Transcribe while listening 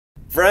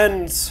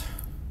Friends,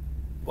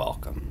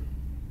 welcome.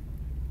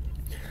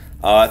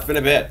 It's been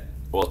a bit.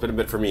 Well, it's been a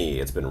bit for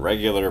me. It's been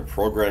regular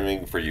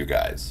programming for you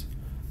guys.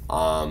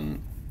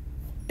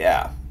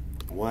 Yeah.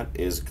 What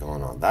is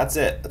going on? That's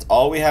it. That's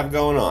all we have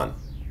going on.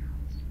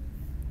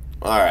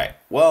 Alright,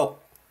 well.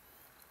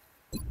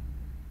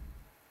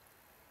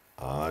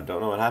 I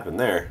don't know what happened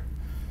there.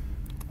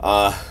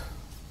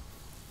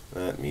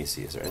 Let me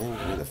see. Is there anything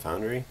to do the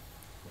foundry?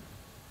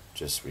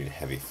 Just read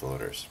heavy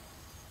floaters.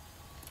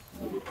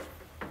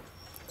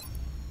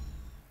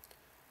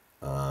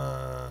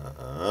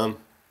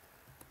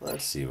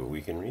 Let's see what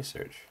we can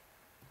research.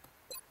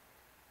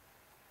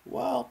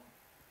 Well.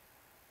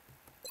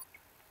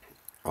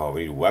 Oh,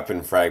 we need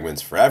weapon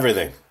fragments for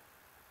everything.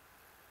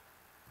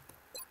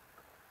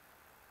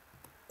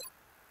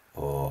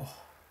 Oh.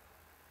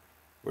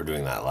 We're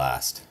doing that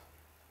last.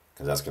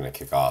 Because that's going to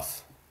kick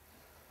off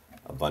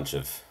a bunch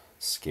of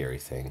scary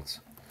things.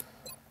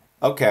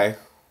 Okay.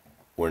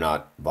 We're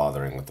not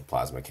bothering with the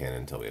plasma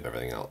cannon until we have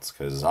everything else.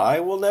 Because I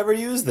will never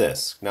use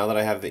this now that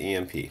I have the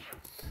EMP.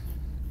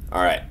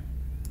 Alright.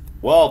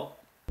 Well.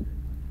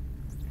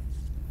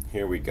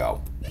 Here we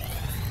go.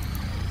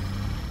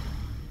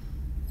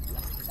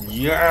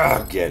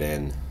 Yeah, get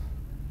in.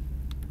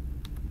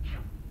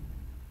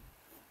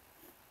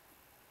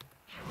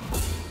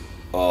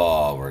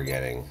 Oh, we're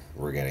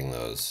getting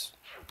those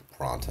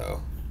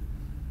pronto.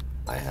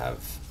 I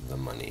have the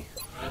money.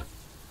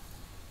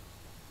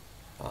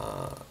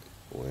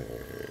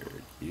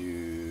 Where'd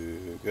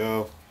you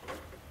go?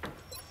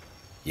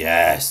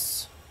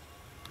 Yes!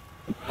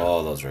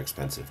 Oh, those are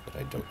expensive, but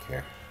I don't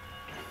care.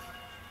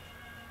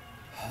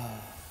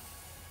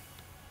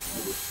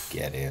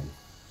 Get in.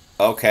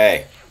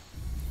 Okay.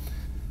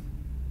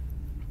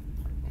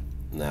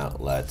 Now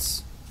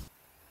let's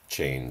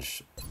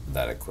change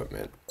that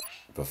equipment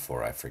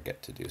before I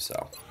forget to do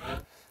so.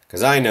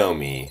 Because I know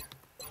me,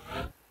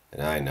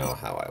 and I know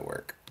how I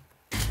work.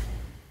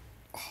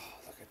 Oh,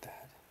 look at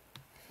that.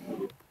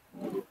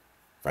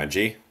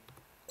 Frenchie?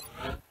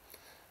 I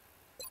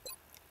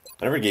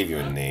never gave you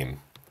a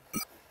name.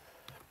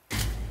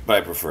 But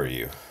I prefer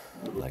you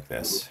like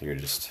this. You're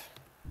just...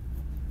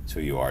 it's who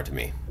you are to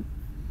me.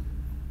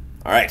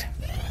 Alright.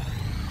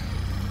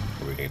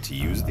 Are we going to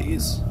use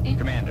these?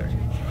 Commander,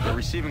 we're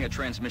receiving a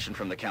transmission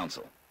from the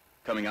Council.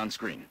 Coming on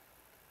screen.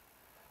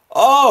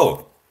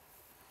 Oh!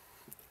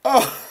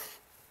 Oh!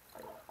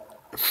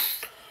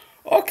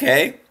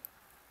 Okay.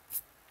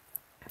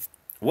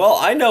 Well,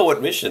 I know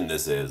what mission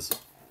this is.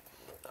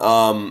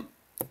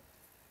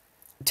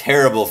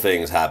 Terrible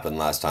things happened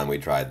last time we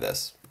tried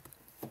this.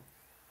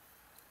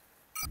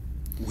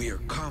 We are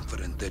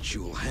confident that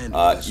you will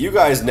handle this. You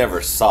guys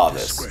never saw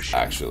this,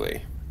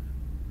 actually.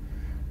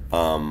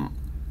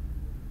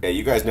 Yeah,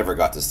 you guys never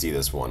got to see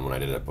this one when I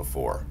did it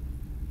before.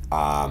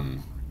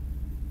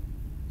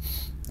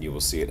 You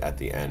will see it at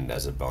the end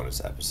as a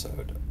bonus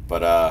episode.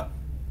 But,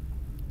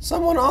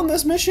 someone on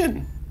this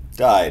mission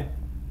died.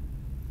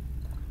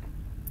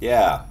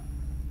 Yeah.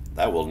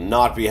 That will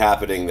not be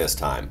happening this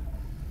time.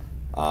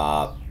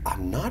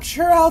 I'm not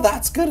sure how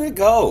that's gonna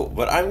go,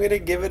 but I'm gonna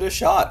give it a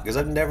shot, because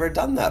I've never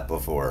done that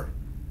before.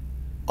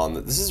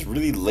 This is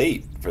really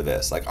late for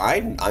this. Like,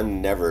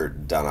 I'm never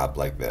done up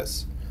like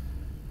this.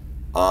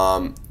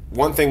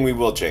 One thing we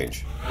will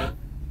change.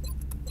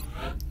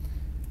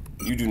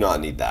 You do not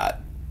need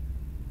that.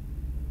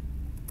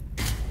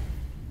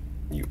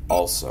 You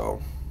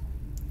also...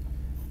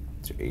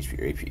 what's your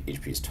HP? Your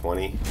HP is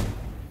 20.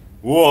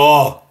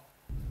 Whoa!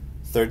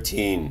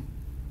 13.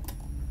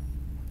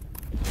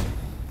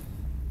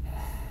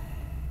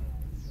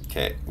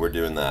 Okay, we're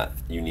doing that.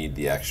 You need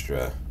the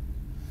extra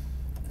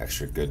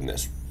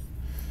goodness.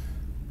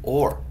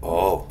 Or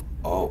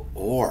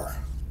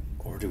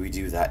do we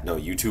do that? No,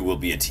 you two will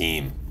be a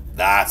team.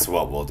 That's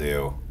what we'll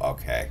do.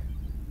 Okay.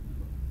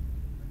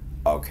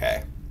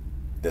 Okay.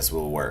 This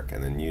will work.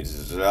 And then you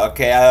just...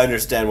 okay, I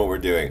understand what we're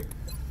doing.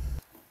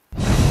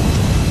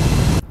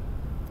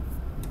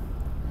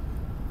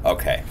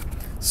 Okay.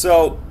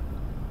 So,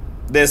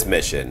 this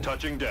mission.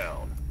 Touching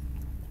down.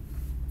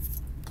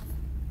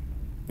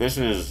 This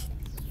is...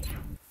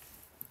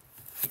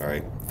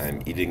 sorry,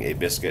 I'm eating a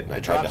biscuit and I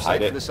tried to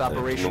hide it. This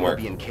operation will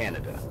be in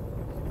Canada.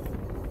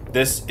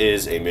 This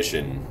is a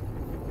mission.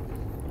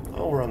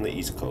 Oh, we're on the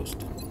East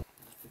Coast.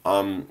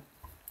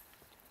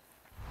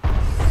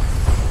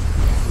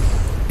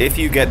 If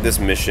you get this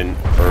mission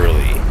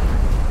early,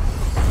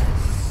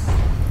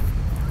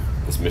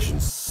 this mission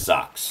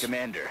sucks.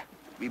 Commander,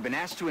 we've been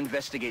asked to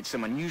investigate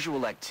some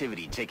unusual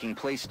activity taking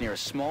place near a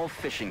small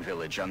fishing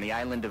village on the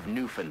island of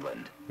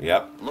Newfoundland.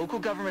 Yep. Local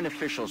government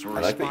officials were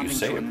like that you responding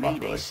say to a it mayday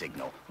properly.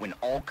 signal when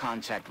all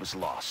contact was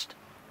lost.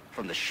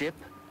 From the ship,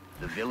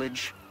 the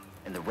village,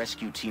 and the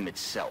rescue team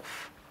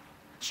itself.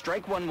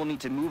 Strike One will need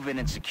to move in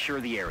and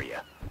secure the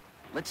area.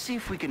 Let's see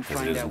if we can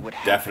find out what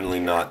happened. Definitely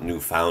not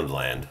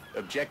Newfoundland.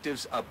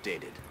 Objectives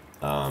updated.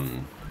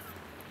 I'm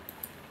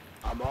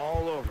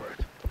all over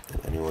it.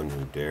 Anyone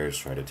who dares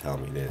try to tell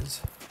me it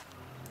is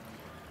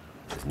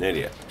an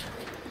idiot.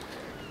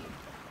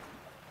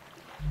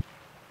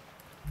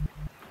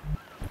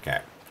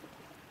 Okay.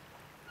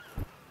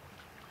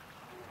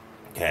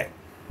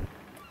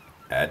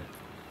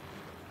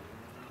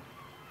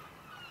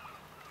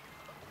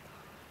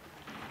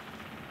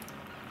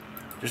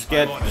 Just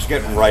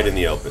get right in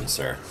the open,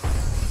 sir.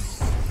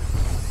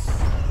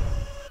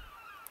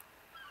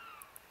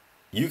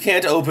 You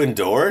can't open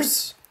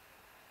doors?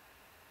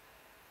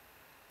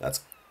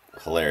 That's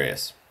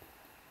hilarious.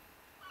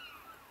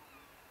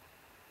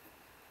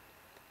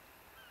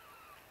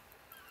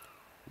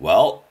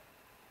 Well,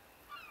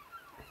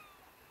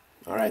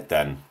 all right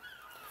then.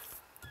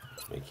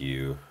 Let's make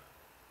you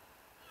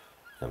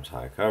come to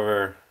high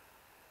cover.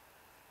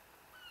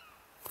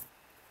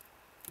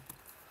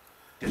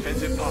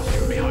 Defensive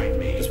posture behind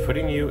me. Does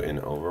putting you in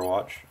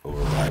Overwatch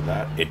override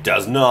that? It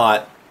does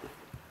not.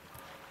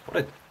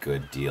 What a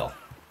good deal.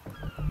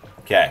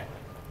 Okay.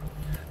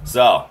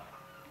 So,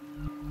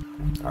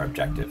 our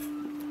objective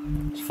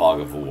is Fog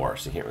of War,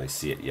 so you can't really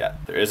see it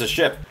yet. There is a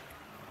ship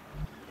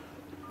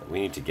that we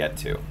need to get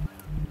to.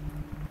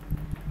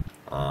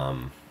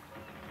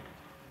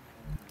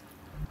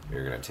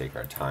 We're going to take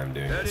our time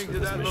doing this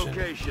with this mission.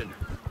 Location.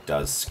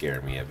 Does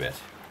scare me a bit.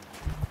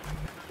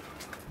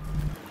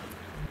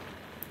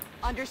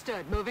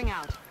 Understood. Moving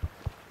out.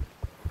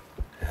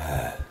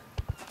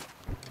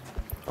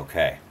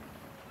 Okay.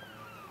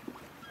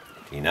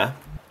 Tina,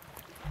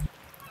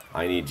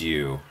 I need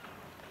you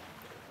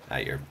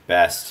at your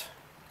best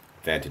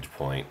vantage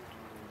point.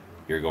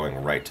 You're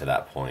going right to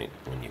that point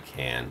when you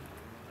can.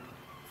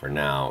 For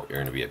now, you're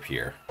going to be up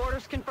here.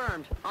 Orders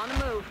confirmed. On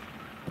the move.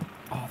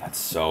 Oh, that's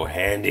so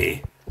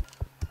handy.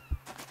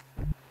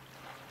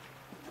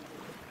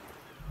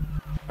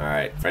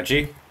 Alright,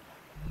 Frenchie.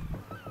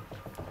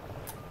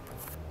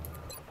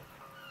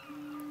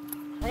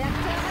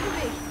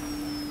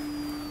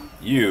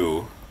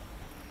 You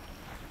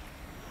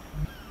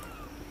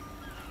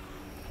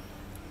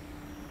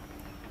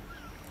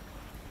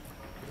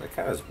that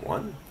count as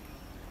one?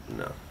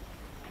 No.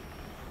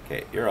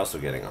 Okay, you're also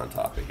getting on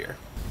top of here.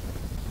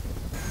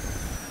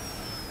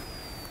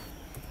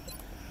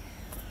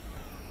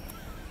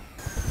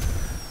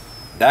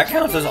 That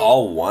counts as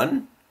all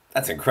one?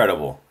 That's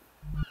incredible.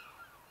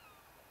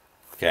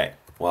 Okay,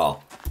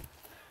 well,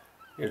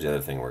 here's the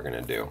other thing we're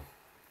gonna do.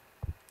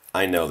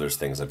 I know there's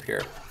things up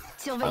here.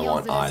 I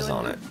want eyes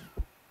on it.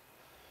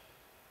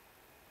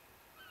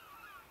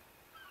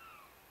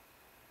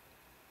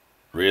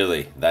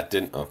 Really? That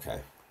didn't...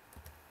 Okay.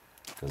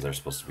 Because they're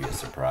supposed to be a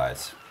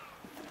surprise.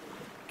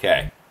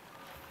 Okay.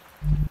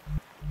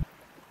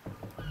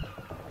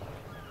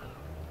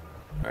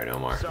 Alright,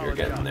 Omar, you're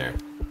getting there.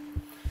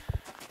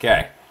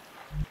 Okay.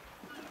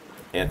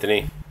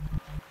 Anthony.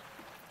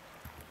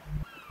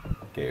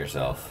 Get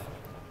yourself.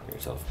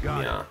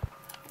 Yeah.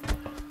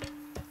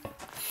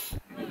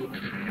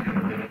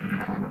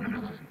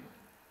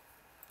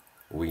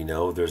 We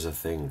know there's a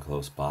thing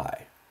close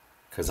by.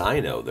 Because I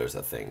know there's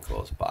a thing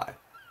close by.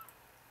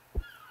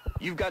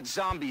 You've got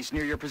zombies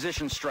near your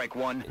position, Strike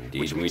One. Indeed,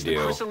 which means we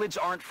do. The Chrysalids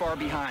aren't far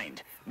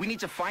behind. We need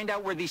to find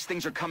out where these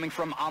things are coming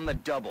from on the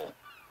double.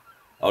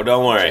 Oh,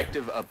 don't worry.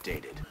 Objective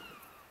updated.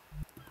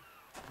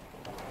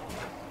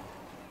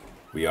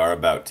 We are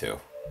about to.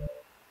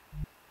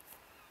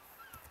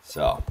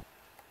 So.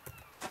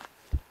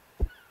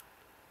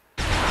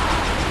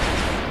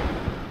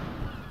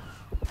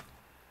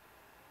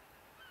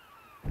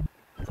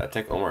 Does that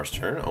take Omar's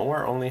turn?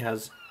 Omar only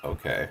has...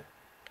 Okay.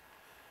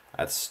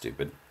 That's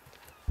stupid.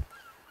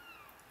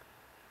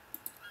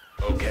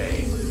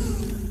 Okay.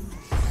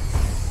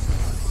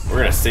 We're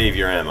gonna save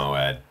your ammo,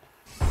 Ed.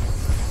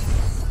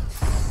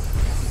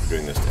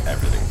 Doing this to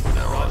everything from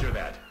now on. Roger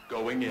that.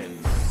 Going in.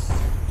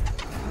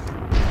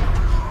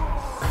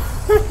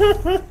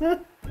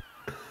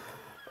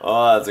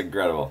 Oh, that's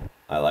incredible.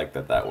 I like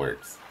that that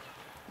works.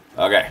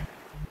 Okay.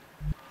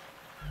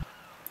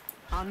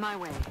 On my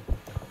way.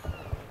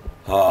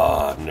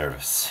 Oh, I'm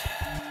nervous.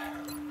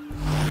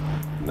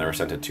 I've never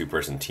sent a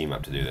two-person team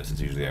up to do this. It's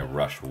usually I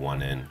rush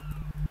one in.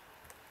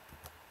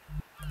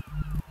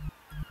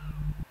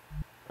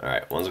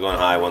 Alright, one's going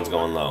high, one's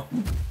going low.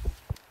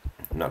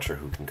 I'm not sure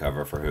who can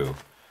cover for who.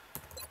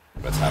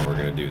 That's how we're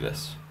going to do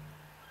this.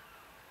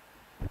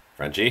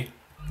 Frenchie?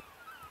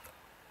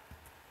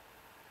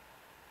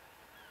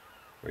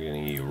 We're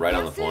getting you right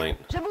on the point.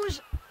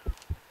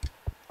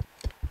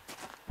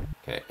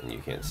 Okay, and you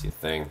can't see a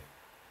thing.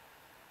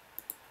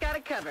 Got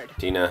it covered.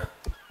 Tina,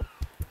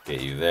 get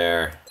you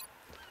there.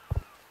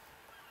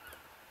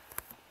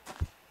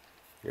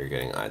 You're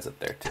getting eyes up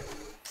there too.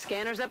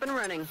 Scanners up and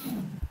running.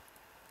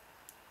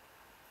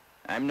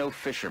 I'm no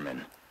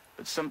fisherman,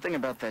 but something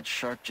about that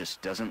shark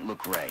just doesn't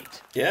look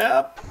right.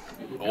 Yep.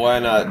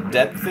 When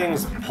dead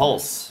things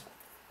pulse,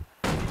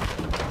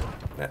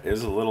 that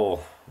is a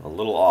little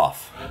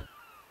off.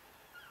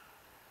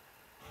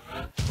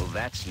 Well,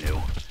 that's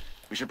new.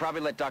 We should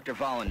probably let Dr.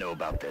 Valen know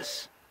about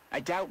this. I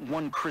doubt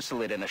one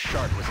chrysalid and a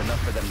shark was enough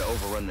for them to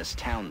overrun this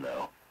town,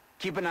 though.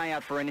 Keep an eye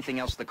out for anything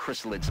else the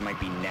chrysalids might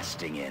be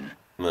nesting in.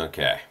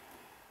 Okay.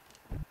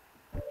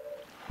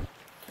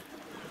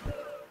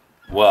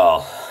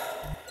 Well,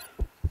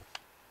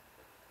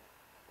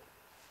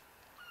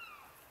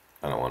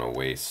 I don't want to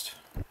waste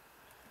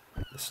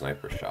the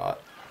sniper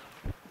shot.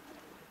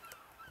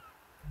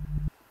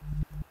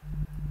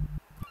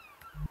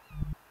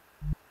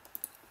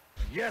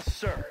 Yes,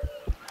 sir.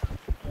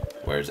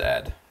 Where's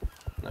Ed?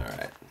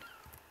 Alright.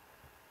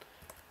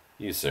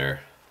 You,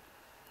 sir.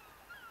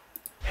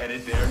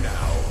 Headed there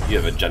now. You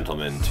have a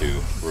gentleman to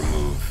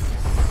remove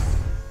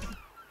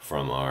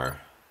from our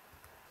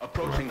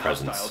Approaching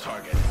presence.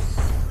 hostile target.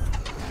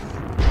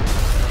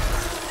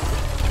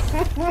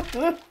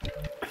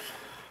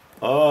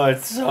 Oh,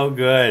 it's so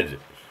good.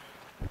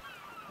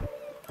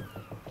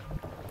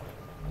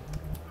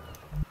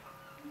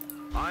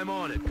 I'm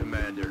on it,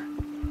 Commander.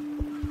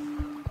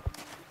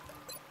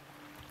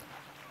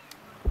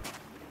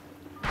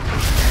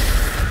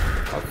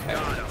 Okay.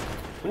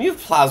 When you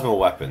have plasma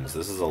weapons,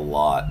 this is a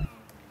lot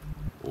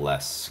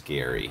less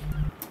scary.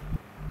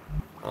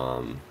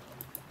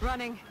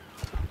 Running.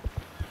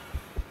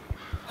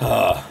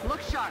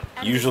 Look sharp.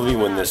 Enemy Usually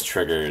when coming this up.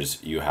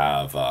 triggers, you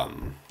have,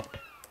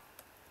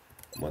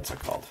 what's it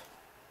called?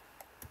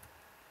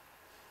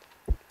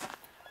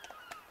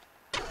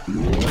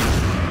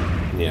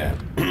 Yeah.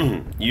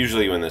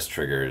 Usually when this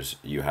triggers,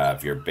 you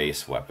have your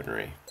base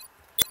weaponry,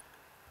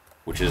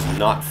 which is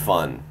not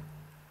fun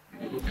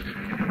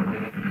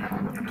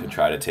to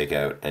try to take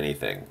out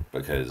anything,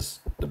 because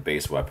the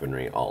base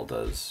weaponry all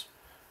does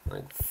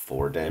like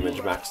 4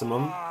 damage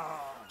maximum.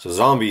 So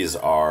zombies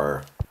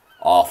are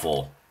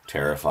awful,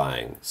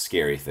 terrifying,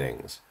 scary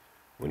things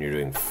when you're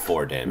doing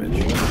 4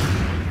 damage.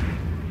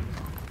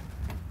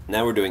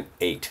 Now we're doing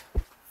 8.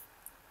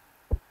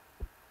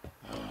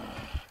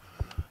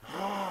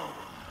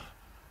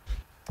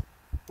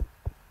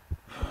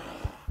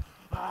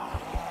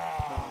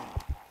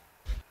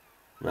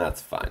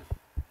 That's fine.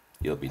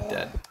 You'll be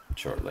dead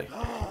shortly.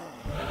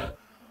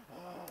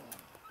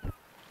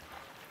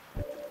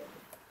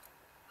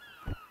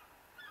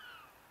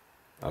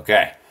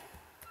 Okay.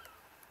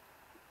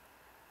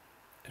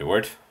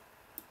 Edward?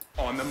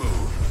 On the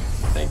move.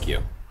 Thank you.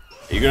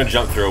 Are you gonna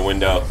jump through a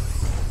window?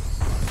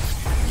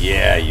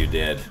 Yeah, you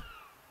did.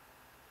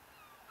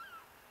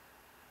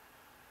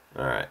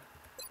 Alright.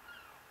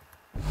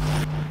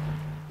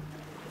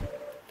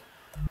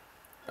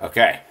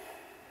 Okay.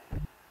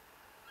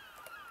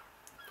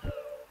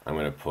 I'm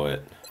gonna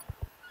put...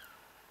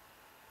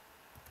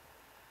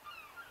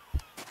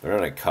 They're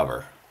not a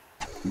cover.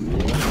 So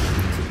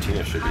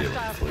Tina should be able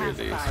to clear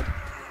these.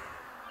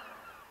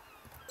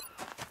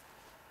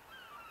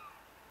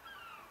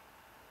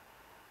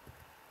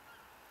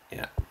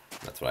 Yeah,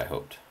 that's what I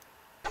hoped.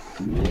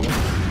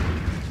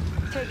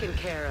 Taken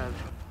care of.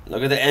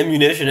 Look at the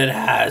ammunition it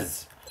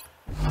has!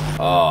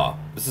 Oh,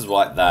 this is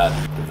what that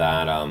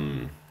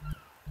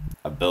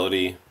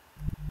ability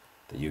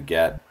that you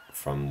get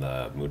from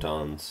the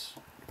mutons,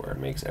 where it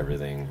makes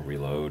everything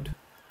reload.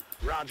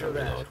 Roger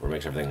that. Where it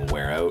makes everything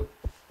wear out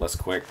less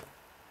quick.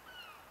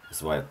 This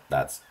is why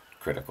that's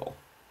critical.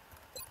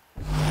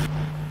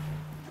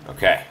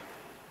 Okay.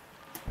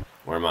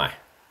 Where am I?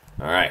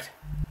 Alright.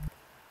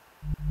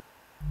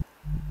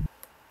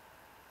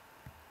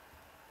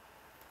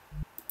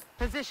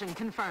 Position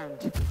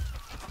confirmed.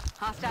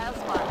 Hostile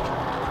spot.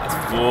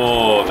 That's,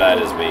 oh, that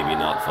is maybe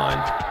not fine.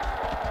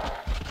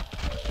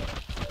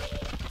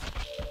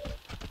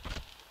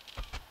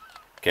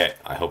 Okay,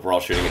 I hope we're all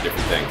shooting at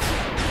different things.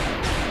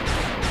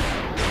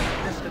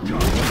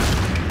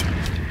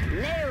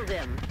 Nailed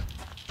him.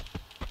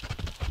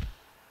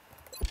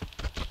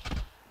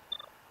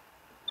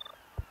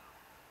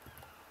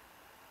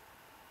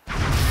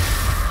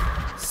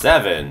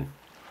 Seven.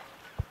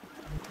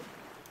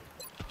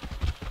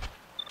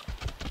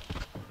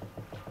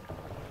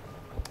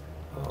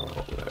 Oh,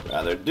 what would I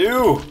rather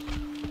do?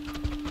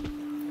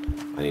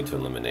 I need to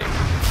eliminate.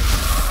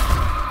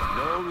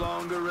 No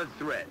longer a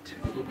threat.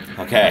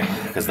 Okay,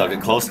 because they'll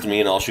get close to me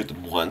and I'll shoot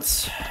them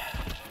once.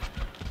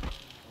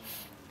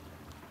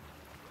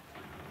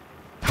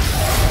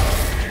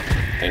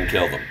 And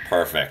kill them.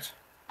 Perfect.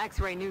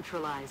 X-ray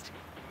neutralized.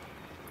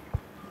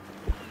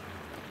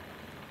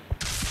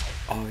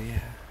 Oh yeah.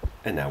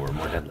 And now we're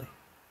more deadly.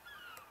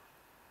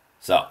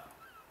 So,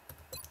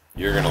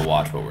 you're gonna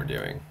watch what we're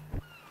doing.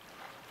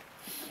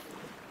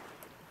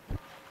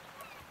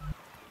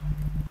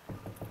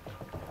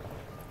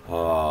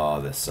 Oh,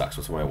 this sucks.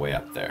 What's my way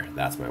up there?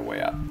 That's my way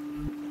up.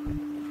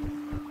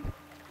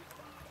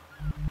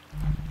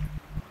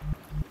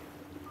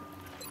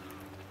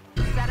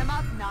 Set him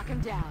up, knock him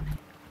down.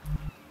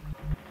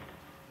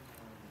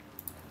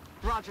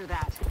 Roger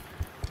that.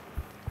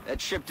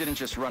 That ship didn't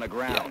just run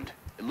aground.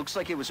 It looks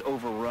like it was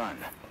overrun.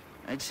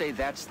 I'd say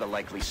that's the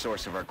likely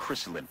source of our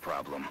Chrysalid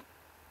problem.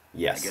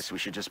 Yes. I guess we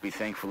should just be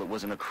thankful it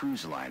wasn't a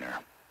cruise liner.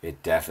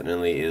 It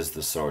definitely is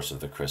the source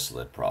of the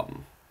Chrysalid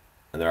problem.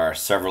 And there are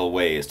several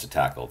ways to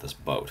tackle this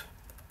boat.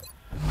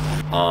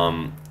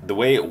 The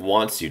way it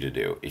wants you to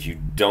do, if you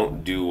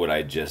don't do what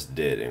I just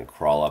did and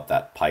crawl up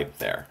that pipe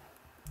there,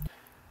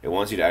 it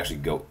wants you to actually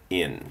go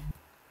in.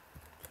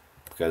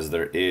 Because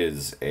there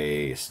is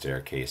a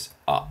staircase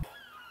up.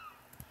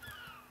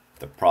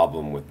 The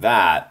problem with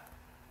that,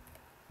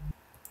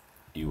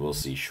 you will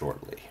see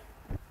shortly.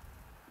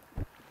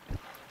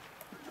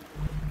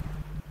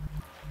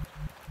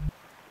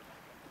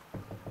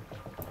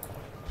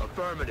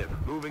 Affirmative.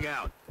 Moving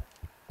out.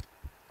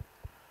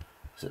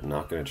 Is it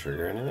not going to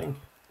trigger anything?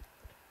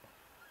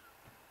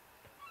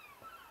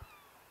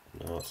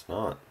 No, it's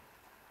not.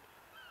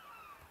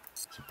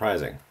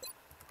 Surprising.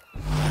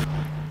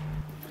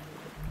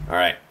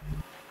 Alright.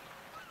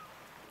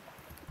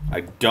 I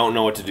don't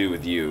know what to do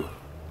with you.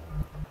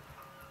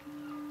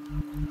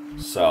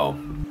 So,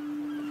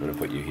 I'm going to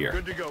put you here.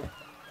 Good to go.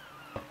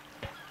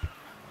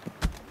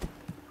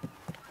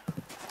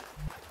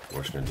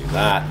 We're just going to do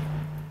that.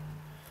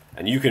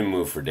 And you can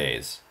move for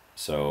days.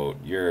 So,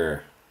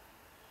 you're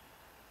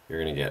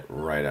going to get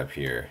right up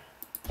here.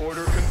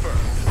 Order confirmed.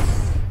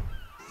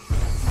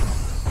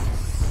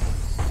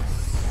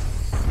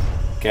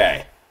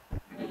 Okay.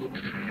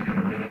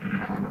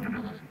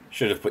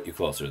 Should have put you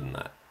closer than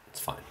that. It's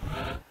fine.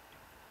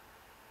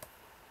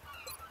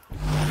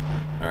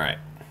 Alright.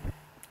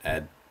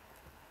 Ed,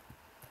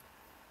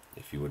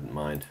 if you wouldn't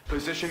mind.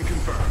 Position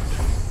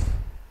confirmed.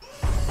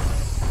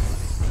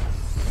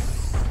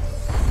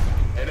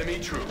 Enemy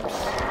troops.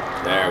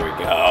 There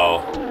we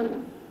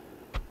go.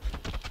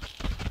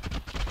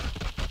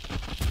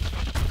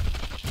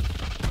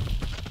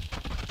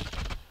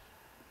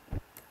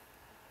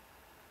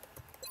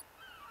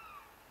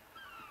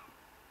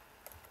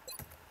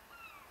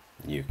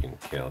 You can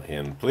kill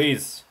him,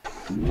 please.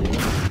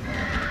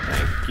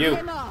 Thank you.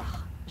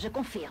 Je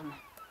confirme.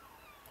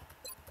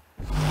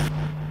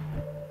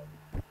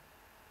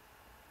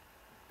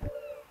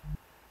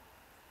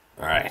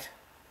 All right.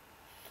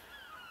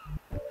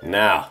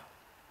 Now,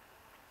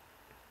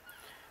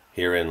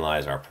 herein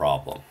lies our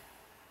problem.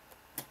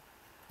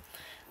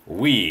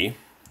 We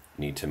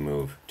need to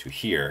move to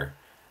here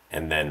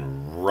and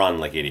then run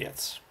like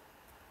idiots.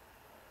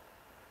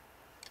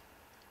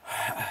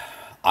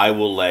 I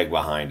will lag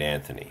behind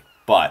Anthony,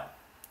 but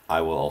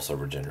I will also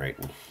regenerate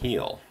and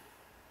heal.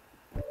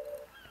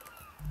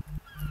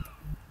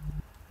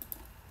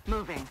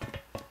 Moving.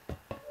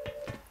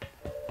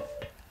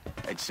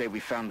 I'd say we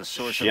found the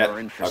source Shit. of our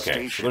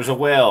infestation. Okay, so there's a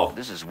whale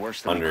This is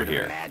worse than under we could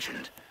here. have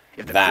imagined.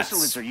 If the That's-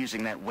 Chrysalids are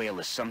using that whale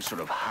as some sort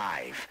of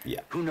hive,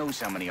 Yeah. who knows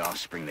how many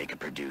offspring they could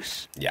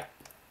produce. Yeah.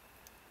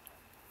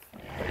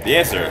 The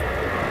answer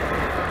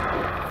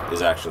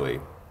is actually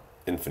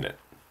infinite.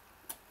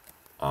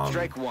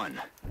 Strike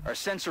one. Our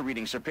sensor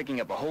readings are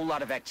picking up a whole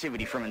lot of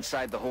activity from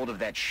inside the hold of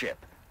that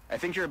ship. I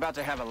think you're about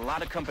to have a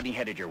lot of company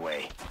headed your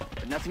way.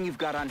 But nothing you've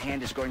got on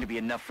hand is going to be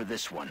enough for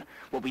this one.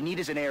 What we need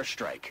is an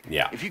airstrike.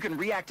 Yeah. If you can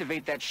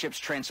reactivate that ship's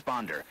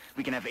transponder,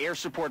 we can have air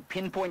support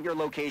pinpoint your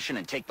location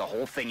and take the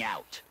whole thing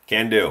out.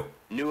 Can do.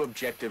 New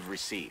objective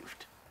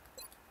received.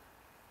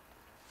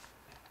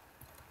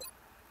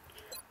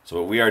 So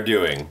what we are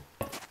doing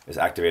is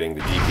activating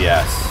the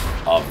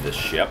GPS of the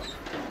ship.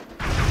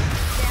 Damn it,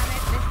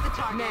 missed the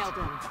target. Nailed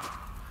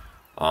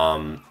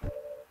him.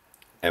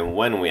 And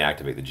when we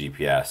activate the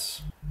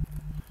GPS,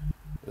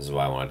 this is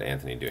why I wanted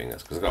Anthony doing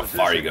this, because look how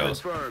far he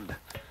goes. Confirmed.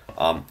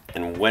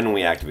 And when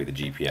we activate the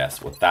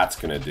GPS, what that's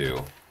going to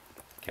do...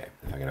 Okay,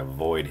 if I can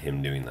avoid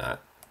him doing that,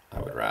 I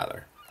would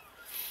rather.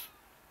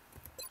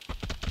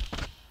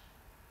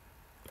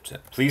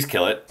 Please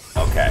kill it.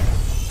 Okay.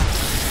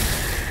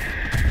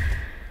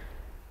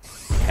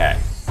 Okay,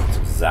 that's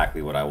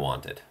exactly what I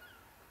wanted.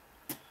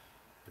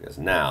 Because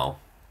now,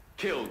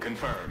 Kill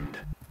confirmed.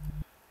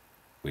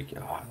 we can...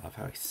 Oh, I love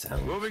how he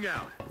sounds. Moving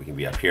out. We can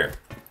be up here.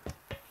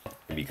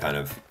 And be kind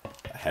of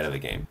ahead of the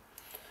game.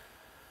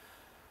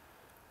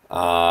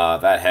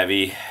 That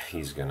heavy,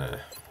 he's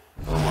gonna...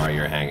 Omar,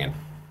 you're hanging.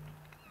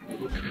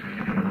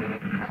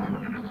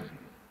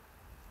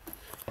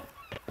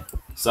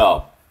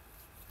 So,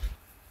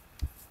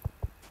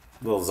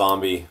 little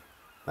zombie,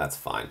 that's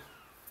fine.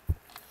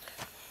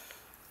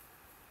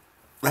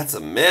 That's a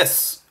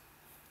miss.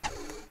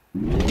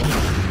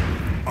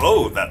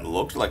 Oh, that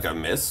looked like a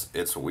miss.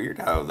 It's weird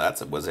how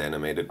that was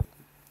animated.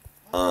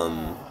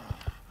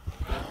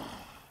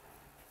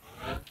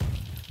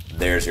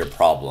 There's your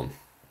problem.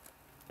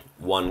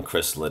 1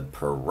 chrysalid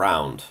per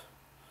round.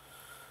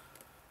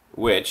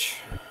 Which,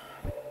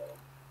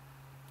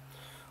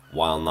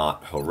 while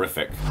not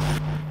horrific,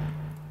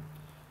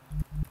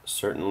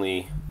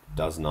 certainly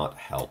does not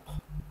help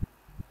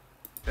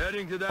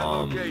Heading to that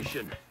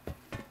location.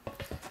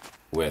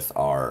 with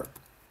our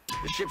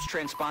The ship's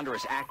transponder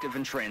is active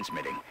and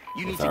transmitting.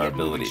 You need With to our get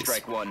moving, abilities,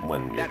 Strike One.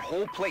 when you- That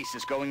whole place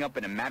is going up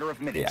in a matter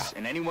of minutes, Yeah.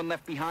 and anyone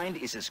left behind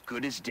is as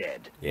good as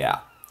dead. yeah.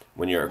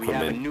 When your We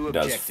have a new equipment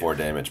does objective. 4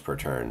 damage per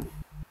turn,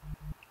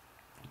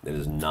 it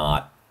is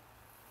not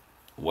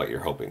what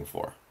you're hoping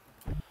for.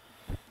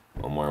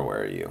 Omar,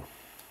 where are you?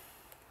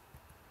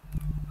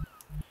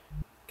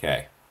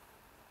 Okay.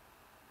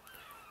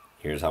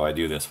 Here's how I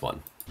do this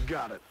one.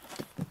 Got it.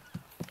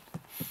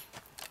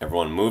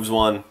 Everyone moves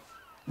 1,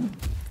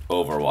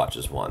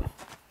 overwatches 1.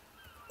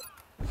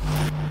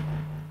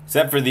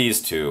 Except for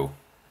these 2,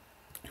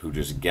 who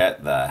just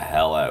get the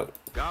hell out.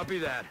 Copy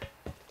that.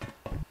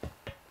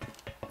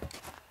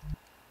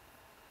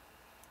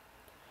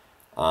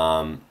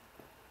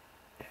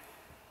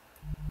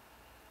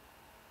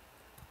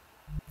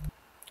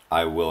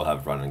 I will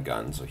have run and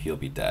gun, so he'll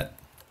be dead.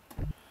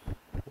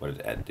 What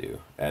did Ed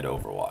do? Ed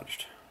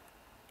overwatched.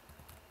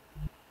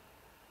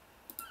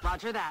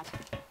 Roger that.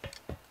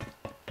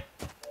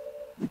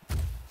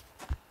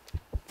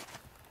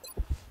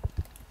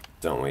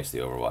 Don't waste the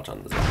Overwatch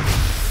on the zombies.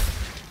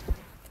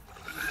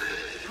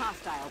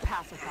 Hostile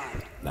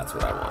pacified. That's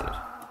what I wanted.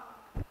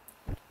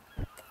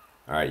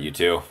 All right, you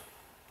two.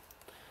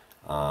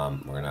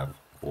 We're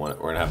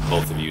gonna have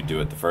both of you do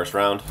it the first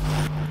round,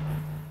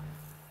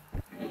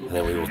 and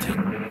then we will take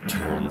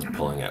turns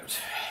pulling out.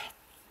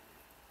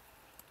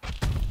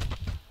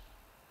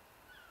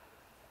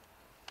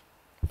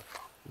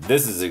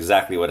 This is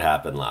exactly what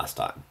happened last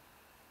time.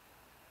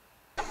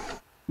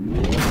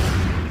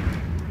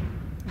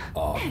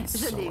 Oh, it's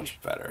so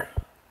much better.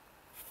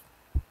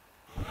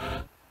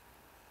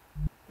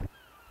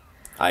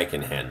 I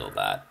can handle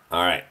that.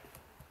 All right.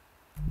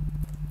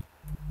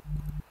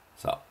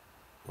 So,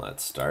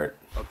 let's start.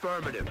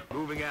 Affirmative.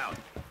 Moving out.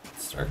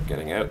 Start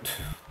getting out.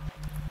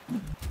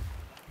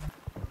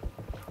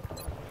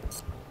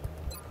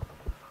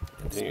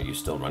 Anthony, are you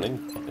still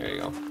running? There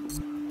you go.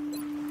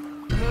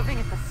 Moving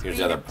at the speed. Here's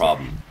the other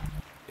problem.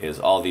 Is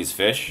all these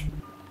fish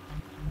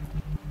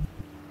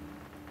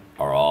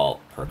are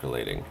all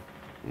percolating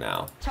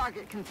now.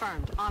 Target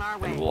confirmed. On our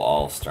way. And we'll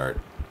all start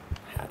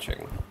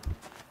hatching,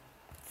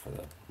 for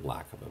the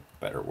lack of a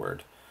better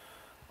word.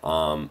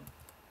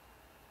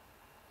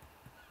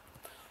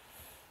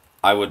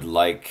 I would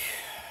like,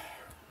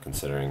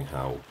 considering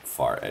how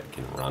far Ed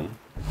can run,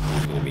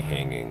 he's going to be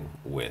hanging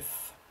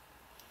with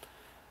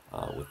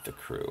the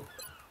crew.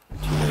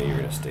 Tina, you're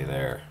going to stay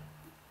there.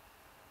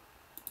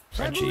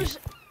 Frenchie.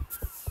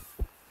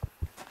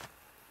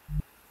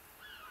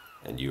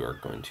 And you are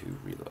going to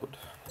reload.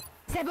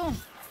 C'est bon.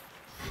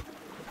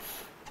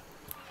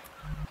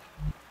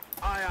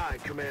 Aye, aye,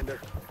 Commander.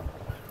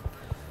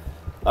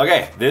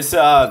 Okay, this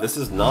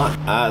is not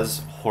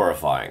as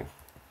horrifying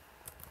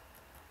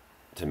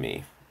to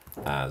me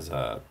as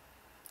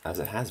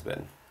it has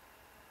been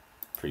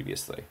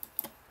previously.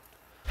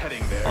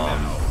 Heading there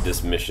now.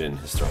 This mission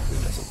historically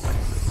doesn't like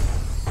me,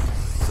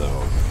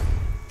 so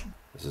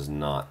this is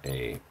not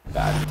a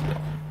bad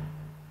deal.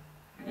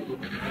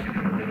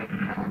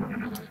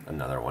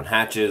 Another one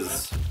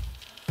hatches.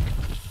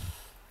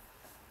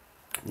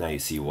 Now you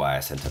see why I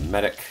sent a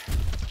medic.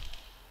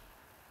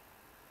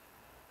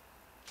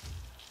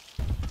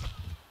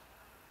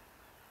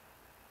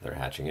 They're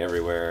hatching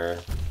everywhere.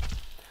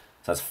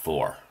 So that's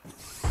 4.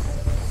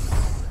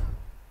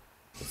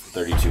 That's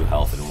 32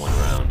 health in 1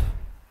 round.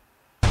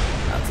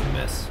 That's a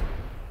miss.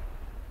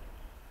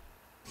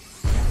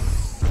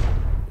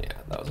 Yeah,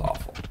 that was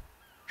awful.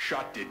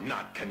 Shot did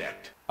not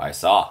connect. I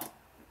saw.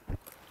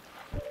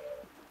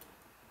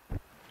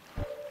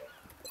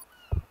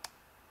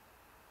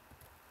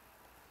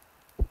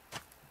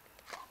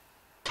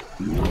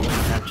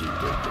 Frenchie did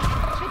good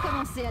job. Je vais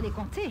commencer à les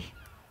compter.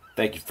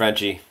 Thank you,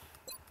 Frenchie.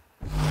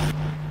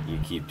 You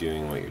keep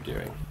doing what you're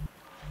doing.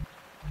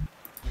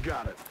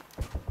 Got it.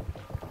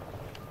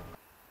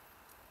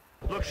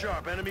 Look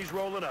sharp. Enemies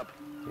rolling up.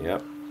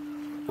 Yep.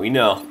 We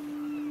know.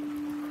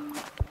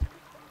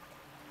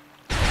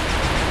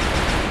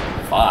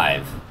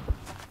 5.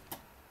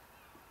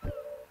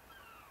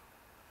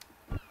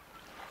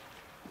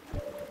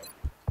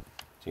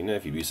 Tina,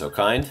 if you'd be so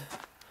kind.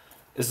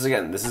 This is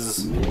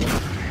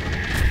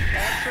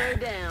X-ray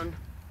down.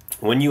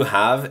 when you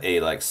have a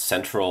like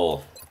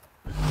central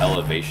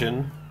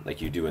elevation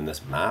like you do in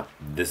this map,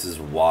 this is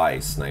why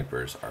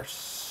snipers are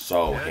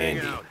so Heading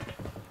handy. out.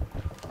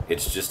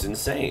 It's just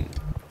insane.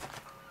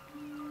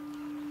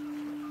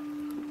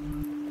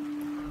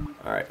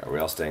 Alright, are we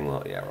all staying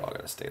low? Yeah, we're all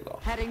gonna stay low.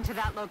 Heading to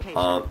that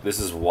location. This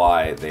is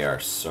why they are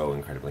so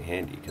incredibly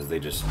handy, because they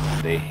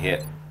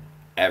hit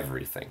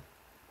everything.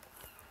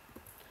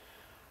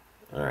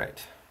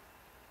 Alright.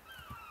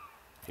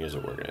 Here's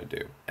what we're gonna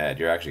do. Ed,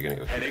 you're actually gonna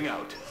go here. Heading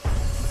out.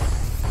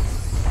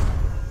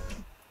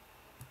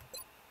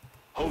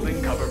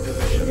 Holding cover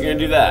position. You're gonna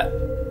do that.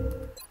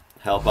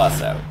 Help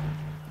us out.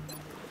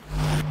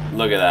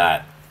 Look at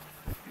that.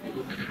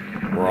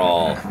 We're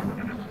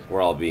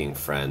all being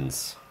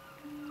friends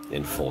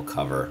in full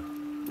cover,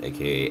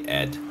 aka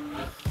Ed.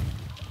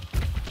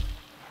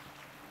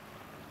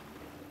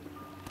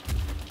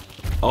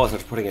 Oh, it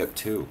starts putting out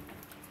 2.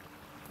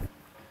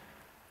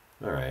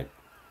 Alright.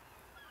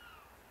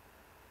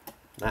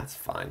 That's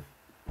fine.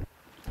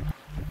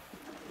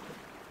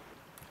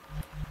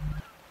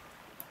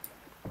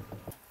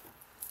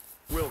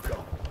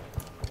 Wilco.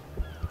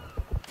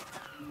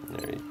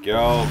 There you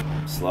go.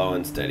 Slow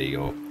and steady,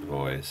 go,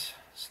 boys.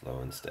 Slow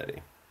and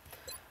steady.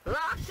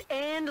 Locked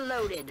and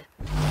loaded.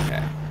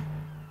 Okay.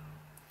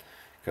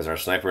 Because our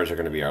snipers are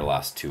going to be our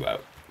last 2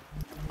 out.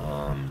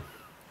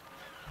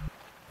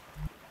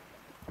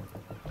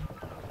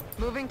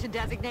 Moving to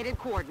designated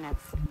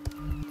coordinates.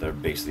 They're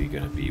basically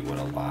going to be what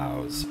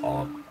allows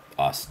all of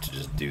us to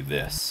just do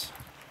this.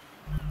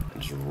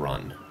 And just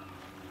run.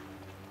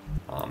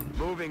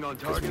 Moving on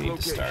Because we target need to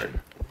location. start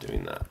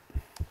doing that.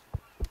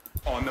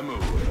 On the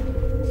move.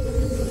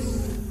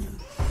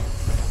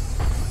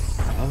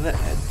 I love that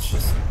Ed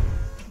just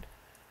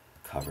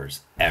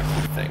covers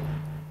everything.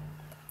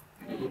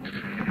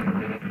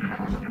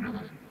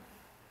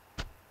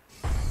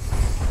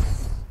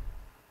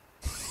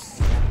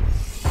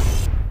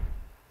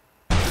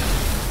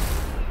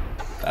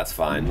 That's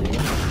fine.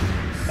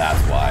 That's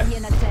why.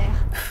 Rien à terre.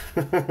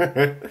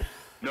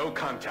 No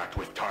contact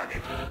with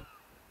target.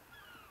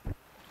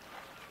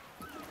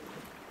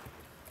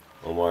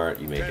 Omar,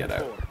 you may get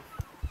out. 10-4.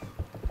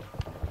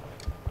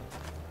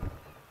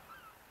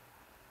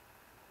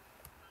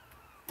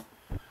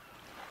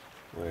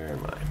 Where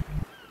am I?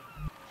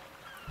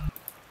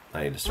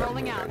 I need to start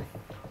Rolling moving. out.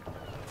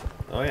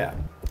 Oh yeah.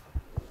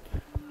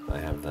 I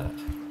have that.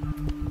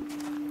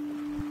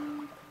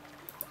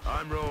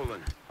 I'm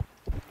rolling.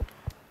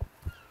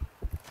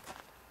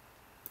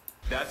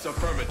 That's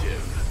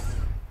affirmative.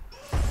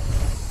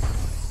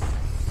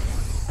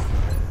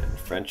 And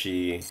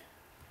Frenchie,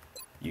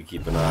 you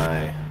keep an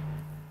eye.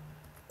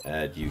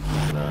 Ed, you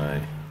keep an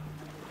eye.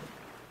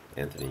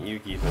 Anthony, you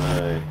keep an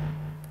eye.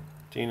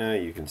 Tina,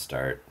 you can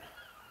start.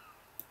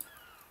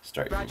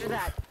 Start your Roger move.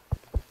 that.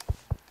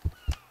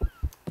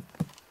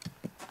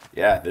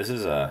 Yeah, this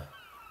is a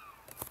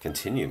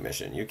continued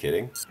mission. You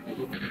kidding?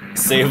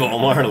 Save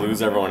Omar,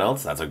 lose everyone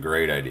else? That's a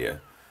great idea.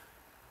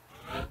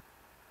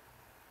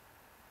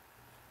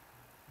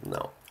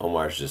 No,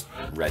 Omar's just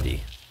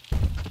ready.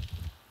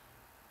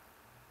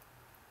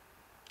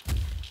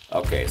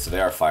 Okay, so they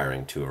are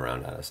firing 2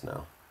 around at us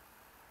now.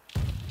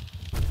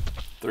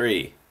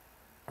 3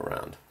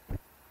 around.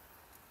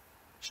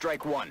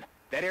 Strike 1.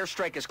 That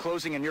airstrike is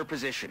closing in your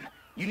position.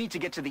 You need to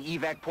get to the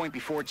evac point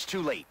before it's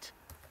too late.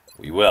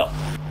 We will.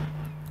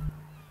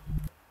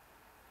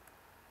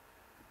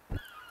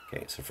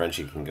 Okay, so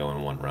Frenchie can go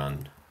in 1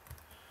 run.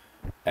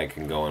 Ed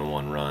can go in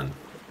 1 run.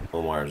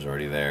 Omar's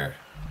already there.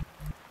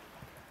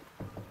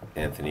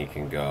 Anthony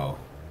can go.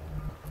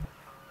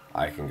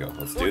 I can go.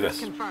 Let's do Orders this.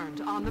 confirmed.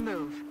 On the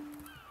move.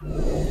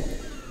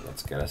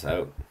 Let's get us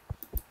out.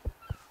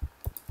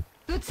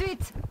 Tout de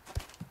suite.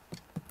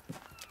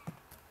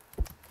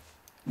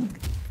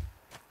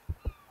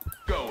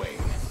 Going.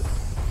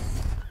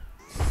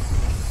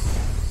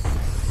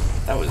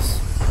 That was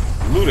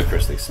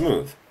ludicrously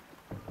smooth.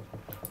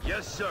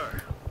 Yes,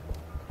 sir.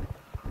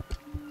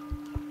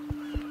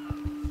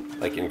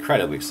 Like,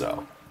 incredibly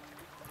so.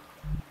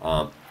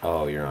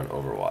 Oh, you're on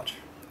Overwatch.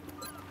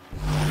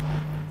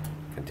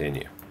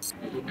 Continue.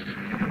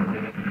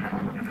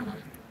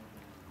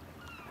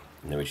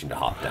 And then we need to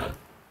hop down.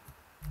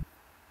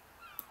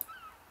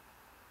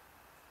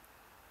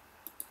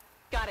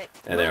 Got it.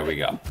 And there we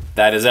go.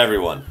 That is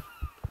everyone.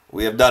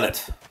 We have done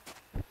it.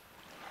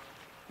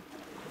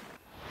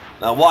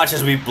 Now watch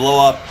as we blow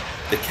up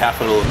the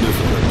capital of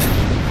Newfoundland.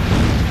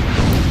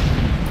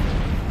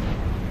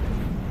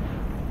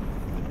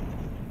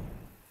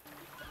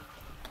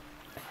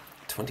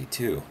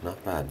 $22,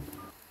 not bad.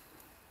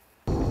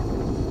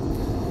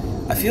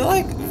 I feel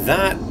like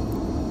that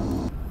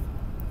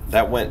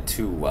went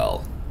too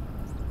well.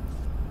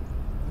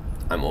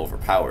 I'm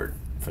overpowered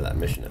for that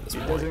mission at this It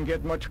point. doesn't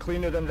get much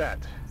cleaner than that.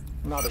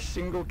 Not a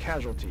single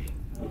casualty.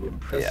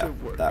 Impressive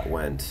Yeah, work. that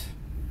went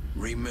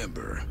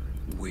Remember,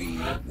 we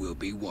will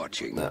be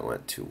watching. That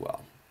went too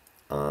well.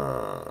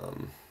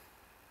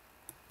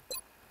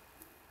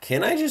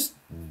 Can I just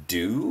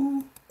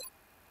do?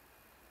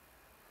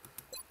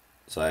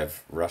 So I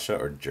have Russia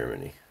or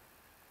Germany.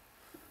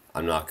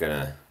 I'm not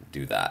gonna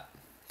do that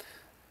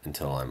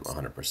until I'm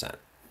 100%.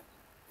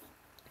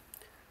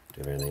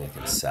 Do I have anything I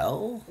can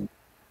sell?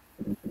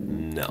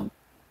 No.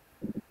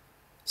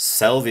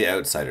 Sell the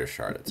outsider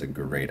shard. It's a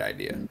great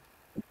idea.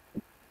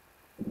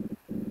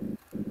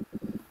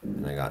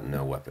 And I got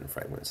no weapon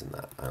fragments in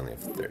that. I only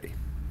have 30.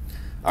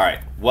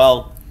 Alright,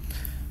 well,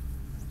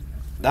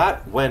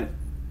 that went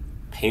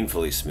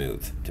painfully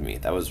smooth to me.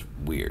 That was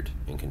weird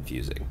and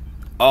confusing.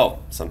 Oh,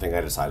 something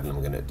I decided I'm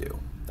going to do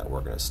that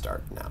we're going to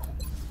start now.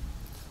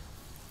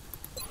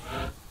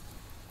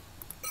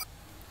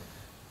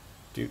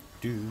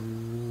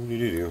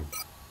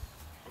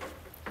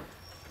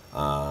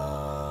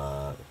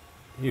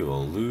 You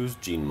will lose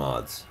gene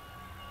mods.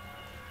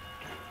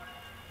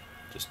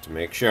 Just to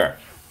make sure.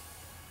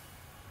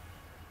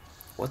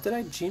 What did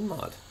I gene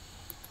mod?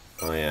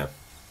 Oh yeah.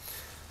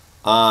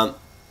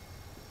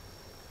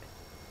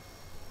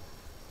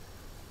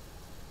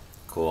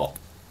 Cool.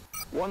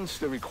 Once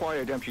the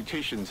required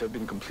amputations have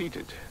been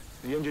completed,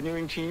 the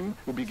engineering team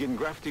will begin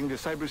grafting the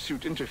cybersuit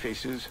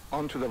interfaces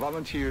onto the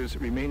volunteer's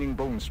remaining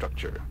bone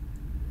structure.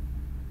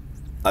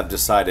 I've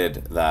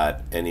decided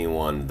that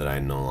anyone that I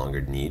no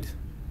longer need,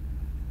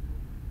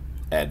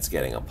 Ed's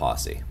getting a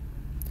posse.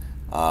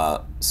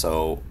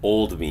 So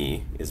old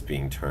me is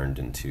being turned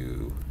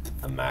into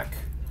a mech.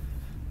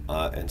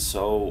 And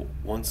so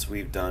once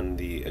we've done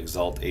the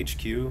Exalt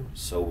HQ,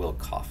 so will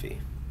Coffee.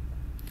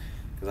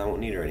 Because I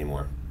won't need her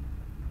anymore.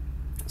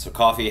 So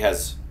Coffee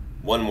has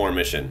one more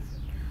mission,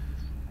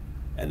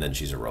 and then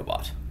she's a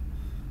robot.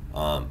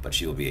 But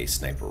she will be a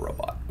sniper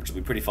robot, which will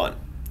be pretty fun.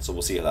 So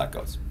we'll see how that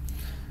goes.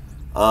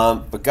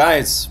 But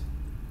guys,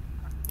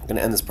 I'm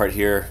gonna end this part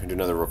here and do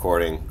another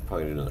recording.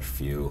 Probably do another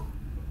few.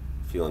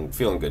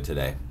 Feeling good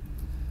today.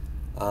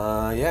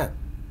 Yeah.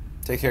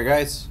 Take care,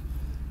 guys.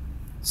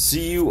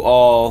 See you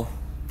all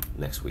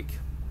next week.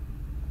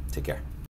 Take care.